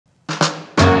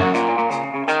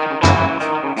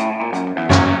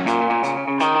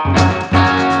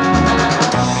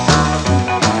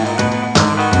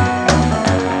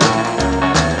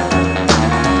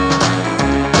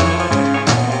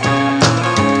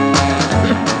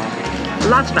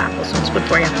Lots of apples, so it's good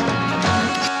for you.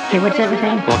 Hey, what's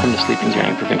everything? Welcome to Sleeping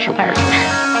Giant Provincial Park.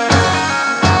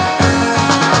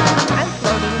 I'm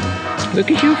floating. Look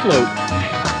at you float.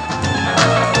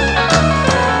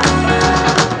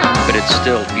 But it's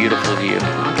still a beautiful view.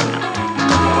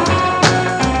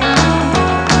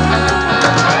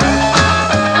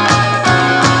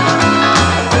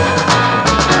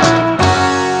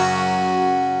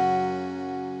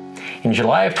 In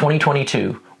July of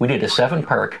 2022, we did a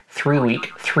 7-park, 3-week,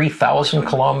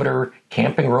 3,000-kilometer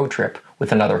camping road trip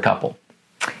with another couple.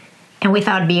 And we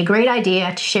thought it'd be a great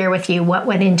idea to share with you what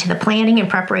went into the planning and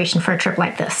preparation for a trip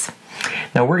like this.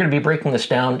 Now we're going to be breaking this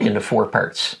down into 4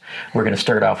 parts. We're going to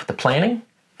start off with the planning,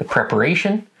 the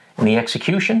preparation, and the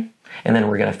execution, and then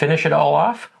we're going to finish it all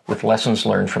off with lessons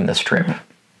learned from this trip.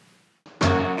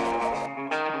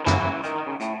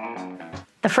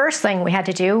 The first thing we had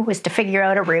to do was to figure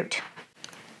out a route.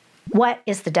 What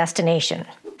is the destination?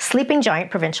 Sleeping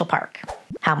Giant Provincial Park.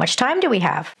 How much time do we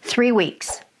have? 3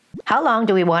 weeks. How long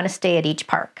do we want to stay at each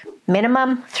park?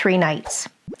 Minimum 3 nights.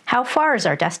 How far is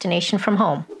our destination from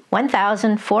home?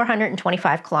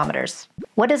 1,425 kilometers.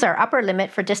 What is our upper limit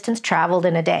for distance traveled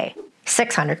in a day?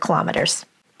 600 kilometers.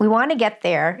 We want to get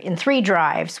there in 3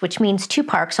 drives, which means 2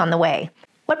 parks on the way.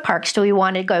 What parks do we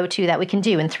want to go to that we can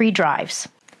do in 3 drives?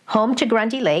 Home to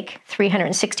Grundy Lake,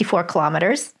 364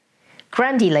 kilometers.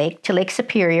 Grundy Lake to Lake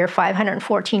Superior,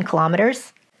 514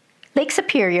 kilometers. Lake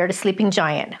Superior to Sleeping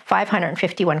Giant,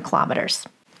 551 kilometers.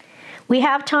 We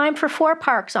have time for 4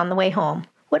 parks on the way home.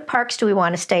 What parks do we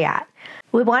want to stay at?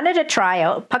 We wanted to try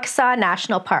out Puckasaw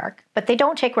National Park, but they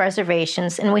don't take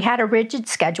reservations and we had a rigid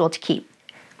schedule to keep.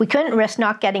 We couldn't risk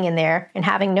not getting in there and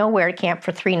having nowhere to camp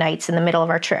for 3 nights in the middle of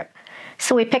our trip.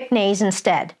 So we picked Naze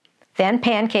instead, then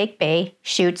Pancake Bay,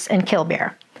 Chutes, and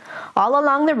Killbear, all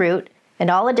along the route and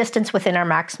all the distance within our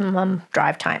maximum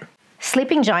drive time.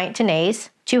 Sleeping Giant to Naze,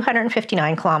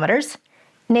 259 kilometers.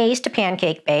 Naze to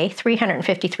Pancake Bay,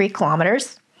 353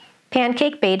 kilometers.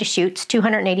 Pancake Bay to Chutes,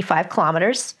 285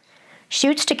 kilometers.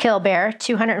 Chutes to Killbear,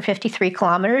 253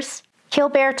 kilometers.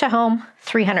 Killbear to home,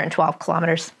 312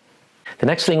 kilometers. The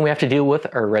next thing we have to deal with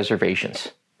are reservations.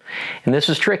 And this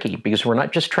is tricky because we're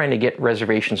not just trying to get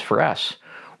reservations for us.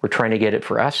 We're trying to get it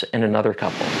for us and another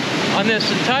couple. On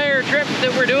this entire trip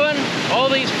that we're doing, all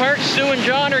these parks, Sue and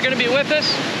John are going to be with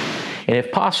us. And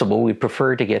if possible, we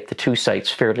prefer to get the 2 sites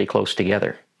fairly close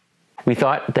together. We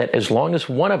thought that as long as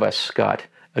one of us got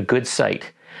a good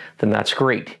site, then that's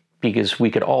great because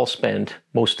we could all spend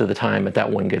most of the time at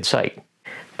that one good site.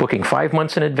 Booking 5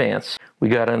 months in advance, we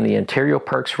got on the Ontario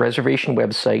Parks reservation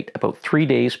website about 3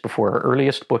 days before our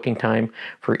earliest booking time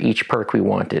for each park we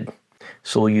wanted.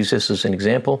 So we'll use this as an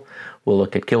example. We'll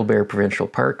look at Killbear Provincial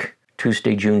Park,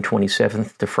 Tuesday, June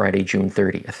 27th to Friday, June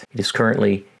 30th. It is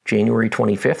currently January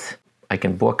 25th. I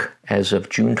can book as of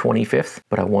June 25th,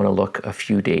 but I want to look a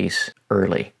few days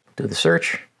early. Do the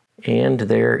search, and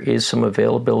there is some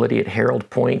availability at Herald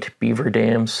Point, Beaver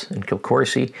Dams, and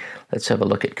Kilcorsi. Let's have a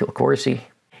look at Kilcorsi.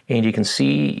 And you can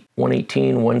see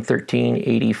 118, 113,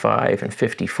 85, and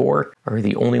 54 are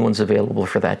the only ones available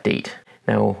for that date.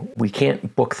 Now, we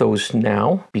can't book those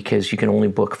now because you can only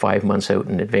book 5 months out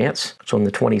in advance. So on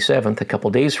the 27th, a couple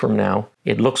days from now,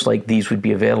 it looks like these would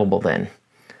be available then.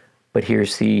 But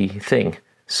here's the thing.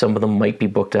 Some of them might be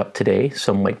booked up today,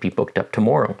 some might be booked up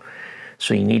tomorrow.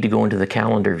 So you need to go into the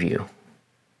calendar view.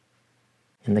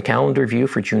 In the calendar view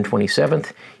for June 27th,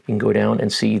 you can go down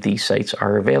and see these sites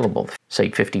are available.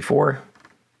 Site 54,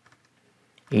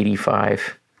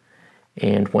 85,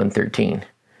 and 113.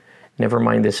 Never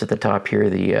mind this at the top here,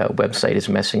 the website is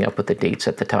messing up with the dates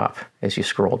at the top as you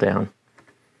scroll down.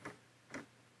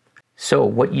 So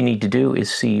what you need to do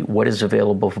is see what is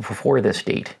available before this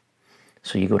date.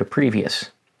 So you go to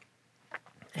previous.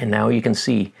 And now you can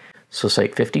see, so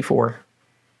site 54,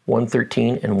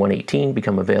 113, and 118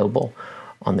 become available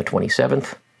on the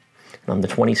 27th. And on the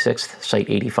 26th, site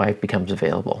 85 becomes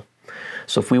available.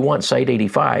 So if we want site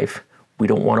 85, we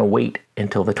don't want to wait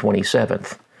until the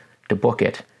 27th to book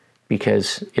it,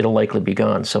 because it'll likely be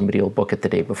gone. Somebody will book it the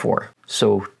day before.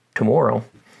 So tomorrow,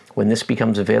 when this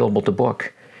becomes available to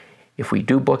book, if we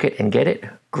do book it and get it,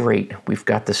 great, we've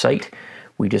got the site.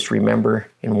 We just remember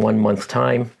in 1 month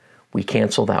time, we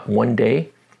cancel that one day.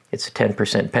 It's a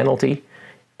 10% penalty.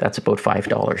 That's about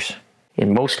 $5.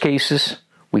 In most cases,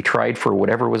 we tried for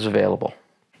whatever was available.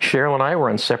 Cheryl and I were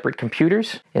on separate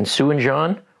computers, and Sue and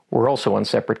John were also on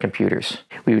separate computers.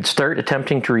 We would start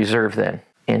attempting to reserve then,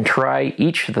 and try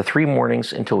each of the 3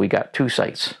 mornings until we got 2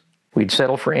 sites. We'd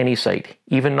settle for any site,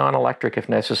 even non-electric if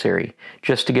necessary,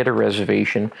 just to get a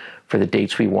reservation for the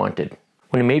dates we wanted.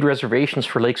 When we made reservations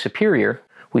for Lake Superior,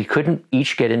 we couldn't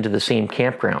each get into the same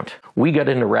campground. We got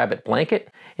into Rabbit Blanket,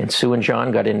 and Sue and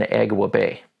John got into Agawa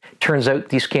Bay. Turns out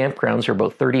these campgrounds are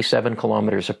about 37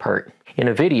 kilometers apart. In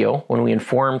a video, when we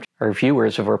informed our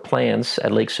viewers of our plans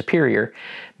at Lake Superior,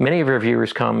 many of our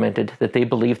viewers commented that they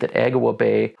believed that Agawa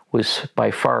Bay was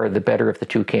by far the better of the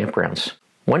two campgrounds.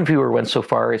 One viewer went so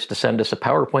far as to send us a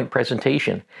PowerPoint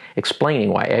presentation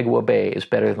explaining why Agawa Bay is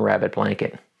better than Rabbit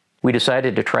Blanket. We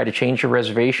decided to try to change the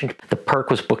reservation. The park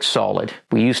was booked solid.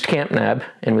 We used CampNab,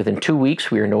 and within 2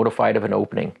 weeks we were notified of an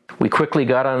opening. We quickly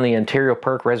got on the Ontario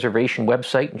Park Reservation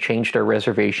website and changed our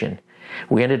reservation.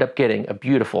 We ended up getting a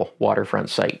beautiful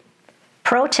waterfront site.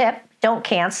 Pro tip, don't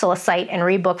cancel a site and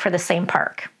rebook for the same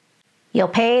park. You'll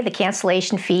pay the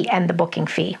cancellation fee and the booking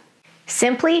fee.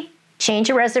 Simply change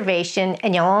a reservation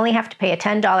and you'll only have to pay a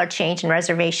 $10 change in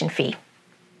reservation fee.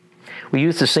 We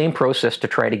used the same process to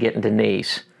try to get into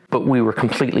Naze, but we were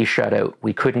completely shut out.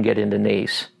 We couldn't get into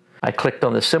Naze. I clicked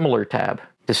on the Similar tab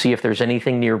to see if there's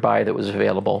anything nearby that was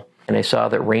available, and I saw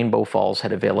that Rainbow Falls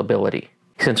had availability.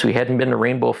 Since we hadn't been to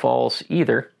Rainbow Falls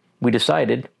either, we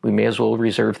decided we may as well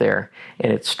reserve there,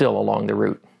 and it's still along the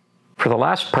route. For the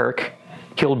last park,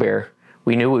 Killbear,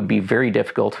 we knew it would be very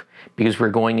difficult because we're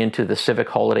going into the civic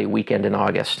holiday weekend in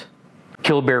August.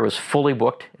 Killbear was fully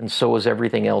booked, and so was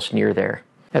everything else near there.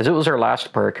 As it was our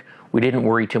last park, we didn't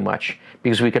worry too much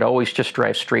because we could always just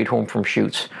drive straight home from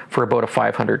Chutes for about a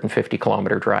 550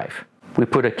 kilometer drive. We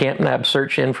put a CampNab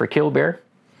search in for Killbear,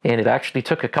 and it actually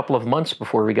took a couple of months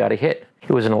before we got a hit.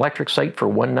 It was an electric site for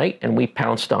one night, and we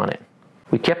pounced on it.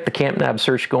 We kept the CampNab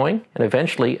search going, and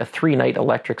eventually a 3-night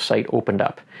electric site opened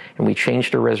up, and we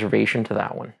changed our reservation to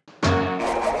that one.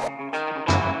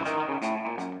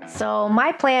 So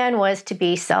my plan was to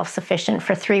be self-sufficient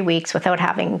for 3 weeks without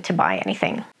having to buy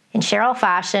anything. In Cheryl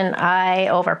fashion, I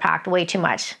overpacked way too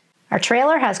much. Our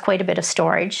trailer has quite a bit of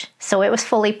storage, so it was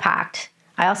fully packed.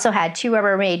 I also had 2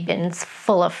 Rubbermaid bins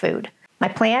full of food. My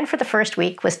plan for the first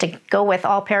week was to go with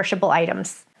all perishable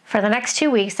items. For the next 2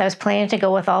 weeks, I was planning to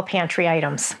go with all pantry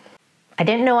items. I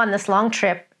didn't know on this long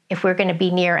trip if we were going to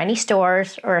be near any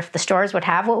stores or if the stores would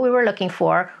have what we were looking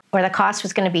for or the cost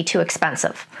was going to be too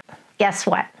expensive. Guess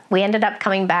what? We ended up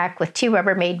coming back with 2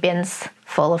 Rubbermaid bins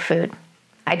full of food.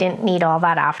 I didn't need all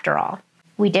that after all.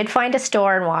 We did find a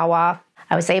store in Wawa.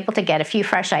 I was able to get a few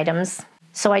fresh items.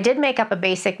 So I did make up a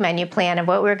basic menu plan of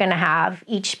what we were going to have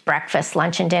each breakfast,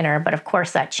 lunch, and dinner, but of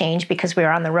course that changed because we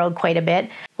were on the road quite a bit.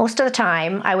 Most of the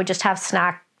time, I would just have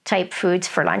snack-type foods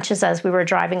for lunches as we were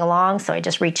driving along, so I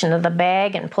just reach into the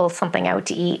bag and pull something out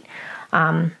to eat.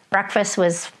 Breakfast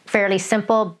was fairly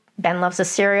simple. Ben loves a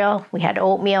cereal. We had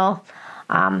oatmeal.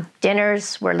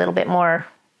 Dinners were a little bit more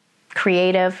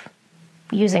creative,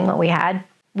 using what we had.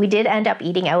 We did end up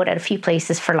eating out at a few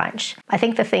places for lunch. I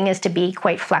think the thing is to be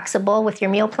quite flexible with your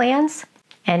meal plans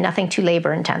and nothing too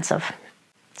labor intensive.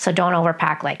 So don't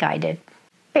overpack like I did.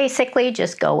 Basically,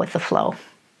 just go with the flow.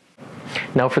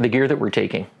 Now for the gear that we're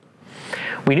taking.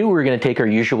 We knew we were going to take our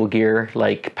usual gear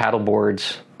like paddle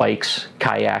boards, bikes,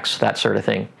 kayaks, that sort of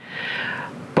thing.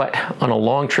 But on a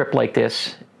long trip like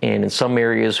this, and in some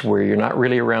areas where you're not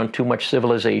really around too much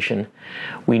civilization,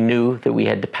 we knew that we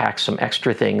had to pack some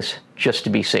extra things just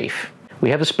to be safe. We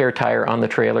have a spare tire on the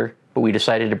trailer, but we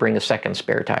decided to bring a second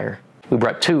spare tire. We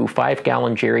brought 2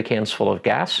 5-gallon jerry cans full of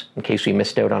gas in case we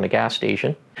missed out on a gas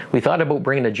station. We thought about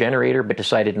bringing a generator, but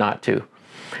decided not to.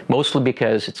 Mostly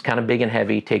because it's kind of big and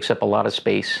heavy, takes up a lot of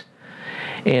space.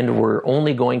 And we're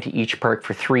only going to each park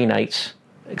for 3 nights,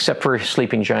 except for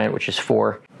Sleeping Giant, which is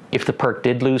 4. If the park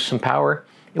did lose some power,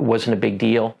 it wasn't a big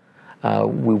deal.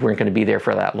 We weren't going to be there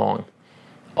for that long.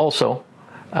 Also,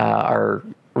 our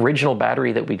original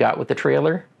battery that we got with the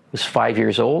trailer was 5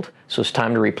 years old, so it's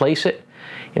time to replace it.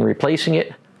 In replacing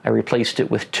it, I replaced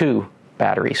it with 2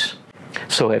 batteries.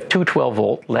 So I have 2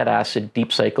 12-volt lead-acid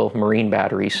deep cycle marine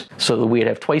batteries so that we'd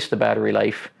have twice the battery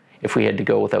life if we had to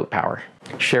go without power.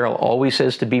 Cheryl always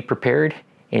says to be prepared,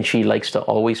 and she likes to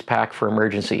always pack for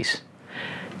emergencies.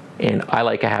 And I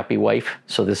like a happy wife,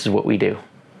 so this is what we do.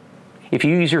 If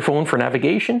you use your phone for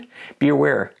navigation, be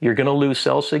aware you're going to lose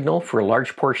cell signal for a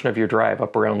large portion of your drive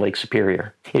up around Lake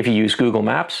Superior. If you use Google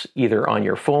Maps, either on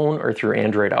your phone or through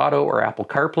Android Auto or Apple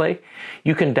CarPlay,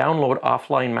 you can download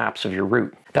offline maps of your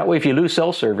route. That way, if you lose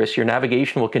cell service, your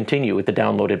navigation will continue with the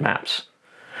downloaded maps.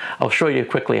 I'll show you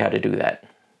quickly how to do that.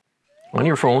 On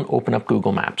your phone, open up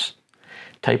Google Maps.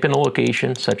 Type in a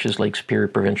location such as Lake Superior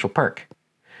Provincial Park.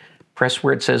 Press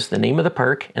where it says the name of the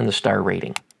park and the star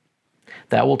rating.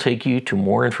 That will take you to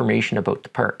more information about the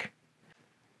park.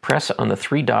 Press on the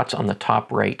 3 dots on the top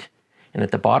right, and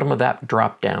at the bottom of that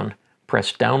drop-down,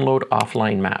 press Download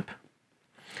Offline Map.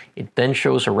 It then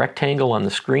shows a rectangle on the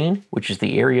screen, which is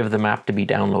the area of the map to be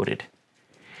downloaded.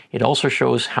 It also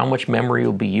shows how much memory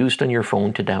will be used on your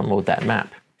phone to download that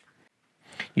map.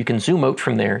 You can zoom out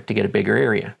from there to get a bigger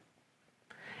area.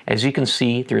 As you can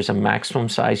see, there's a maximum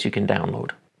size you can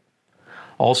download.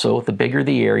 Also, the bigger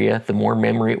the area, the more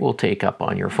memory it will take up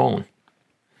on your phone.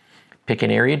 Pick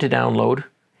an area to download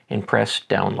and press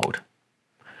download.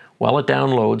 While it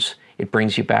downloads, it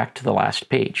brings you back to the last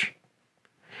page.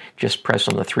 Just press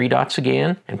on the three dots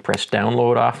again and press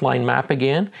download offline map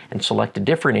again and select a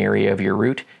different area of your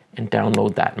route and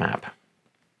download that map.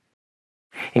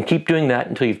 And keep doing that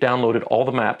until you've downloaded all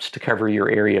the maps to cover your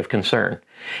area of concern.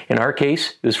 In our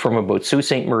case, it was from about Sault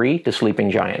Ste. Marie to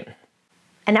Sleeping Giant.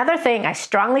 Another thing I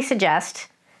strongly suggest,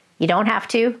 you don't have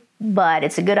to, but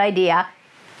it's a good idea,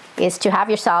 is to have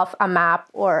yourself a map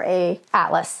or a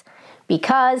atlas,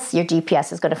 because your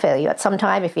GPS is going to fail you at some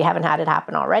time if you haven't had it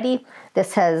happen already.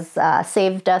 This has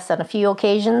saved us on a few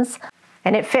occasions,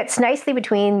 and it fits nicely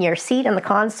between your seat and the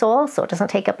console, so it doesn't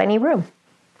take up any room.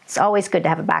 It's always good to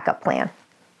have a backup plan.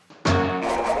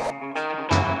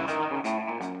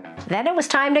 Then it was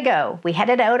time to go. We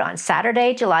headed out on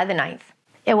Saturday, July the 9th.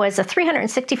 It was a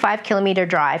 365-kilometer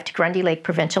drive to Grundy Lake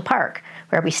Provincial Park,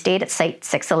 where we stayed at Site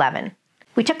 611.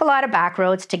 We took a lot of back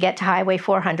roads to get to Highway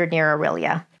 400 near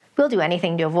Orillia. We'll do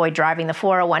anything to avoid driving the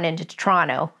 401 into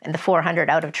Toronto and the 400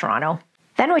 out of Toronto.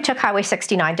 Then we took Highway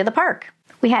 69 to the park.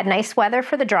 We had nice weather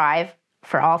for the drive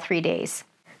for all 3 days.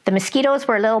 The mosquitoes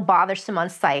were a little bothersome on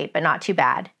site, but not too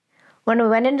bad. When we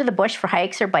went into the bush for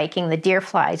hikes or biking, the deer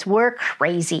flies were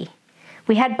crazy.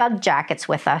 We had bug jackets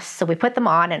with us, so we put them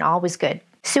on and all was good.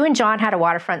 Sue and John had a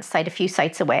waterfront site a few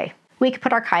sites away. We could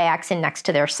put our kayaks in next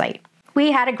to their site.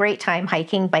 We had a great time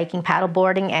hiking, biking,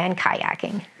 paddleboarding, and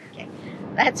kayaking. Okay.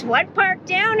 That's 1 park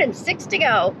down and 6 to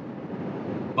go.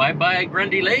 Bye-bye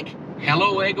Grundy Lake.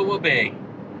 Hello Agawa Bay.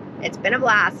 It's been a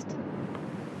blast.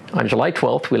 On July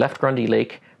 12th, we left Grundy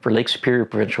Lake for Lake Superior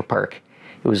Provincial Park.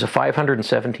 It was a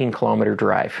 517-kilometer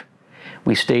drive.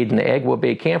 We stayed in the Agawa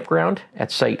Bay campground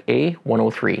at Site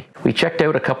A103. We checked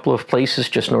out a couple of places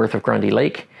just north of Grundy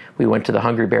Lake. We went to the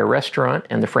Hungry Bear restaurant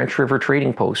and the French River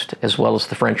Trading Post, as well as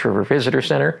the French River Visitor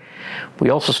Center. We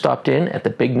also stopped in at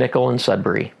the Big Nickel in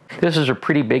Sudbury. This is a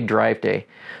pretty big drive day,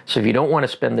 so if you don't want to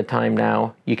spend the time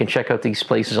now, you can check out these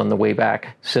places on the way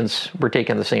back, since we're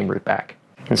taking the same route back.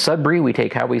 In Sudbury, we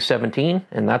take Highway 17,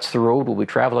 and that's the road we'll be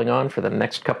traveling on for the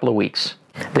next couple of weeks.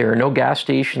 There are no gas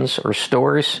stations or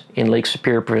stores in Lake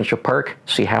Superior Provincial Park,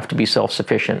 so you have to be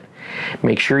self-sufficient.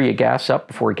 Make sure you gas up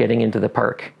before getting into the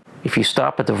park. If you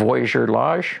stop at the Voyageur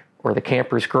Lodge or the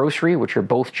Camper's Grocery, which are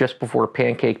both just before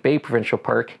Pancake Bay Provincial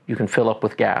Park, you can fill up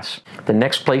with gas. The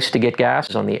next place to get gas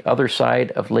is on the other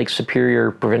side of Lake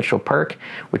Superior Provincial Park,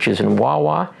 which is in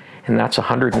Wawa, and that's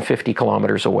 150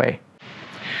 kilometers away.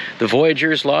 The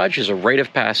Voyageur's Lodge is a rite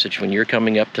of passage when you're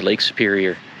coming up to Lake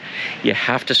Superior. You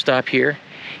have to stop here,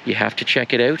 you have to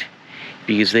check it out,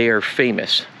 because they are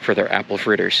famous for their apple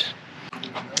fritters.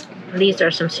 These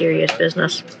are some serious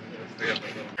business.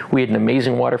 We had an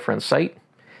amazing waterfront site.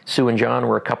 Sue and John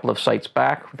were a couple of sites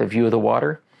back with a view of the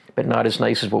water, but not as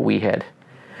nice as what we had.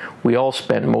 We all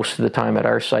spent most of the time at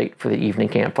our site for the evening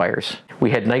campfires.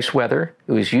 We had nice weather.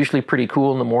 It was usually pretty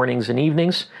cool in the mornings and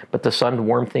evenings, but the sun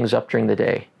warmed things up during the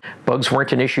day. Bugs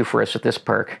weren't an issue for us at this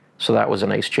park, so that was a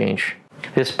nice change.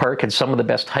 This park had some of the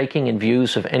best hiking and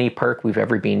views of any park we've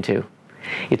ever been to.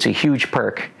 It's a huge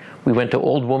park. We went to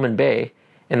Old Woman Bay,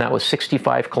 and that was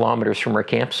 65 kilometers from our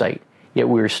campsite, yet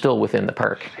we were still within the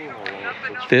park.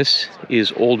 This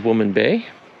is Old Woman Bay,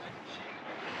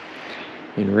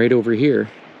 and right over here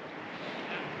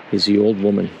is the Old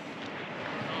Woman.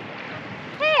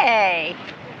 Hey!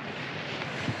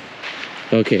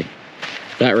 Okay,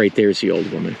 that right there is the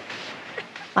Old Woman.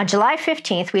 On July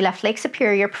 15th, we left Lake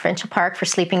Superior Provincial Park for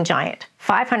Sleeping Giant,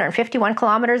 551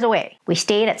 kilometers away. We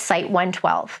stayed at Site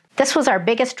 112. This was our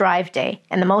biggest drive day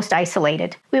and the most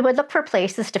isolated. We would look for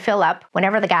places to fill up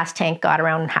whenever the gas tank got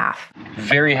around half.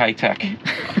 Very high tech.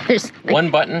 One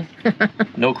button,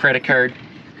 no credit card,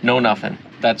 no nothing.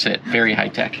 That's it. Very high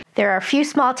tech. There are a few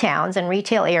small towns and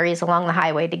retail areas along the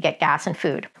highway to get gas and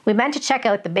food. We meant to check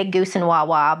out the Big Goose in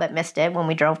Wawa, but missed it when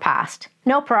we drove past.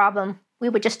 No problem. We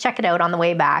would just check it out on the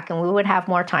way back, and we would have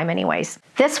more time anyways.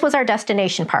 This was our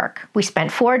destination park. We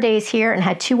spent 4 days here and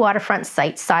had 2 waterfront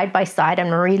sites side by side on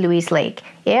Marie-Louise Lake.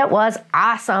 It was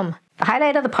awesome. The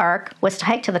highlight of the park was to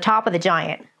hike to the top of the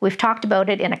Giant. We've talked about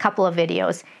it in a couple of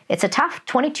videos. It's a tough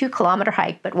 22-kilometer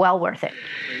hike, but well worth it.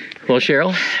 Well,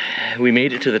 Cheryl, we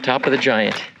made it to the top of the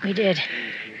Giant. We did.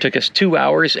 Took us 2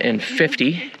 hours and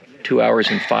 50, 2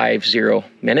 hours and 50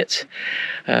 minutes.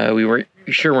 We weren't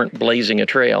You sure weren't blazing a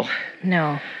trail.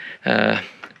 No.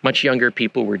 Much younger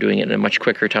people were doing it in a much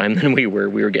quicker time than we were.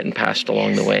 We were getting passed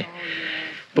along the way.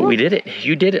 But we did it.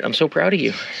 You did it. I'm so proud of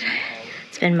you.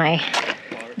 It's been my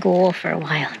goal for a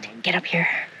while to get up here.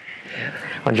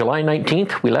 On July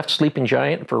 19th, we left Sleeping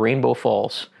Giant for Rainbow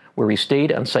Falls, where we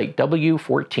stayed on site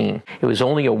W14. It was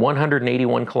only a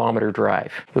 181-kilometer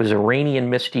drive. It was a rainy and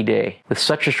misty day. With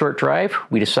such a short drive,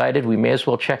 we decided we may as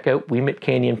well check out Willamette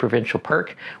Canyon Provincial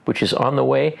Park, which is on the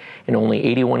way and only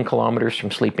 81 kilometers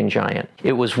from Sleeping Giant.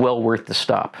 It was well worth the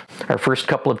stop. Our first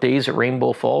couple of days at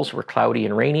Rainbow Falls were cloudy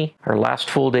and rainy. Our last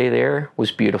full day there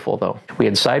was beautiful, though. We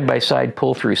had side-by-side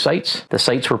pull-through sites. The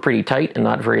sites were pretty tight and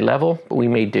not very level, but we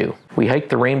made do. We hiked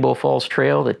the Rainbow Falls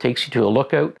Trail that takes you to a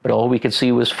lookout, but all we could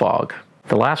see was fog.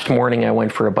 The last morning I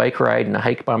went for a bike ride and a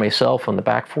hike by myself on the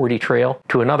Back 40 Trail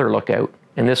to another lookout,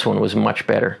 and this one was much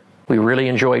better. We really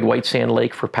enjoyed White Sand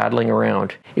Lake for paddling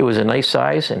around. It was a nice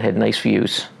size and had nice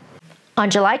views. On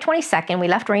July 22nd, we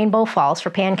left Rainbow Falls for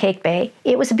Pancake Bay.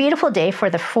 It was a beautiful day for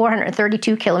the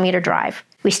 432-kilometer drive.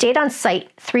 We stayed on site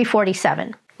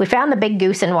 347. We found the Big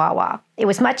Goose in Wawa. It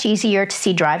was much easier to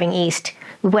see driving east.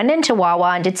 We went into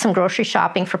Wawa and did some grocery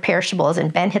shopping for perishables,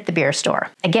 and Ben hit the beer store.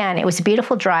 Again, it was a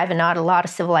beautiful drive and not a lot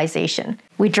of civilization.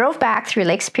 We drove back through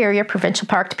Lake Superior Provincial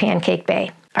Park to Pancake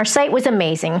Bay. Our site was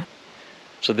amazing.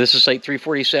 So this is Site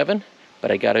 347,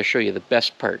 but I got to show you the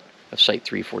best part of Site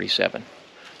 347.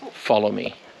 Follow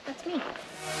me. That's me.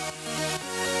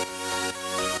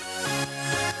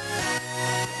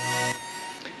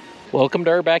 Welcome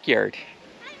to our backyard.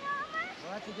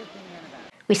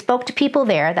 We spoke to people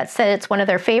there that said it's one of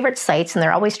their favorite sites and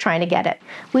they're always trying to get it.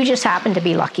 We just happened to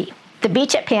be lucky. The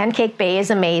beach at Pancake Bay is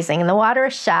amazing, and the water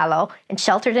is shallow and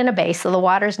sheltered in a bay, so the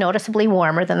water is noticeably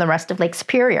warmer than the rest of Lake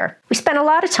Superior. We spent a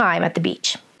lot of time at the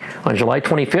beach. On July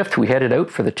 25th, we headed out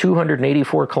for the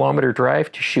 284-kilometer drive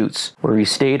to Chutes, where we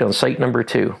stayed on site number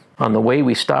 2. On the way,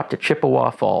 we stopped at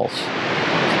Chippewa Falls.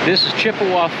 This is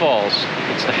Chippewa Falls.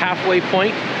 It's the halfway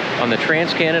point on the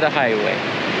Trans-Canada Highway.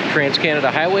 Trans-Canada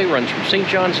Highway runs from St.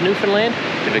 John's, Newfoundland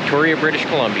to Victoria, British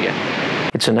Columbia.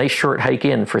 It's a nice short hike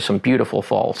in for some beautiful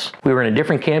falls. We were in a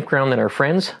different campground than our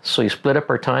friends, so we split up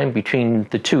our time between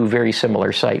the two very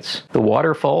similar sites. The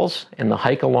waterfalls and the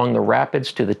hike along the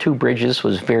rapids to the 2 bridges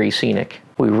was very scenic.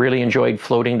 We really enjoyed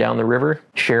floating down the river.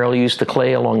 Cheryl used the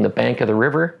clay along the bank of the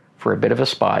river for a bit of a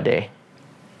spa day.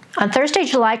 On Thursday,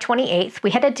 July 28th,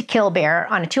 we headed to Killbear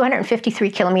on a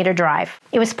 253-kilometer drive.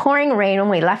 It was pouring rain when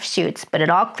we left Chutes, but it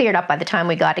all cleared up by the time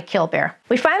we got to Killbear.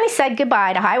 We finally said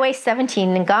goodbye to Highway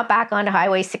 17 and got back onto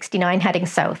Highway 69 heading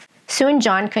south. Sue and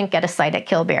John couldn't get a site at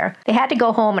Killbear. They had to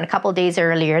go home a couple days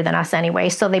earlier than us anyway,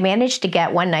 so they managed to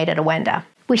get one night at Awenda.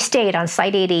 We stayed on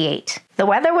Site 88. The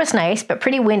weather was nice, but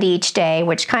pretty windy each day,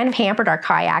 which kind of hampered our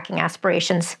kayaking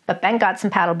aspirations, but Ben got some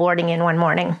paddle boarding in one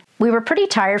morning. We were pretty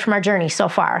tired from our journey so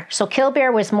far, so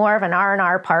Killbear was more of an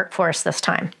R&R park for us this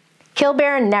time.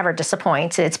 Killbear never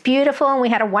disappoints. It's beautiful, and we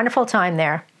had a wonderful time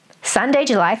there. Sunday,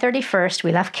 July 31st,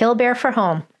 we left Killbear for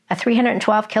home, a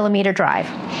 312-kilometer drive.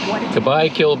 Goodbye,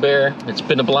 Killbear. It's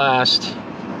been a blast.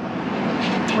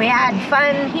 We had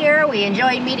fun here. We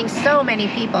enjoyed meeting so many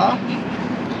people.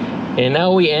 And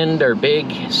now we end our big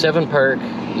 7-park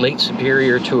Lake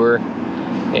Superior tour,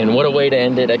 and what a way to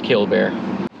end it at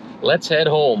Killbear. Let's head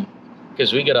home,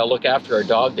 because we gotta look after our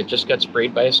dog that just got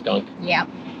sprayed by a skunk. Yep,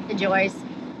 the joys.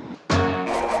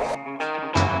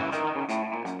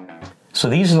 So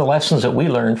these are the lessons that we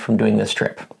learned from doing this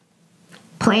trip.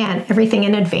 Plan everything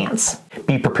in advance.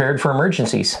 Be prepared for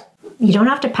emergencies. You don't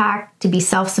have to pack to be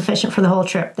self-sufficient for the whole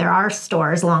trip. There are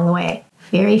stores along the way.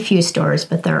 Very few stores,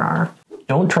 but there are.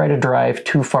 Don't try to drive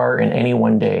too far in any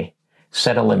one day.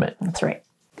 Set a limit. That's right.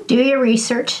 Do your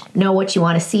research. Know what you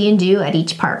want to see and do at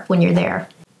each park when you're there.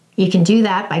 You can do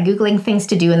that by Googling things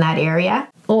to do in that area,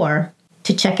 or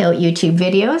to check out YouTube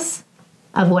videos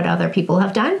of what other people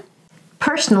have done.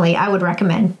 Personally, I would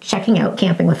recommend checking out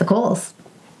Camping with the Coles.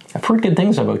 I've heard good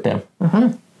things about them.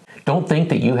 Mm-hmm. Don't think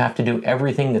that you have to do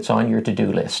everything that's on your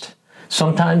to-do list.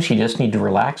 Sometimes you just need to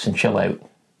relax and chill out.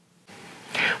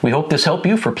 We hope this helped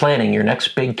you for planning your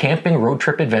next big camping road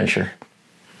trip adventure.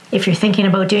 If you're thinking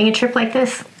about doing a trip like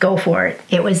this, go for it.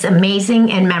 It was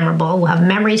amazing and memorable. We'll have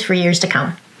memories for years to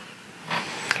come.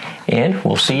 And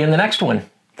we'll see you in the next one.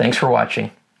 Thanks for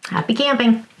watching. Happy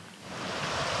camping.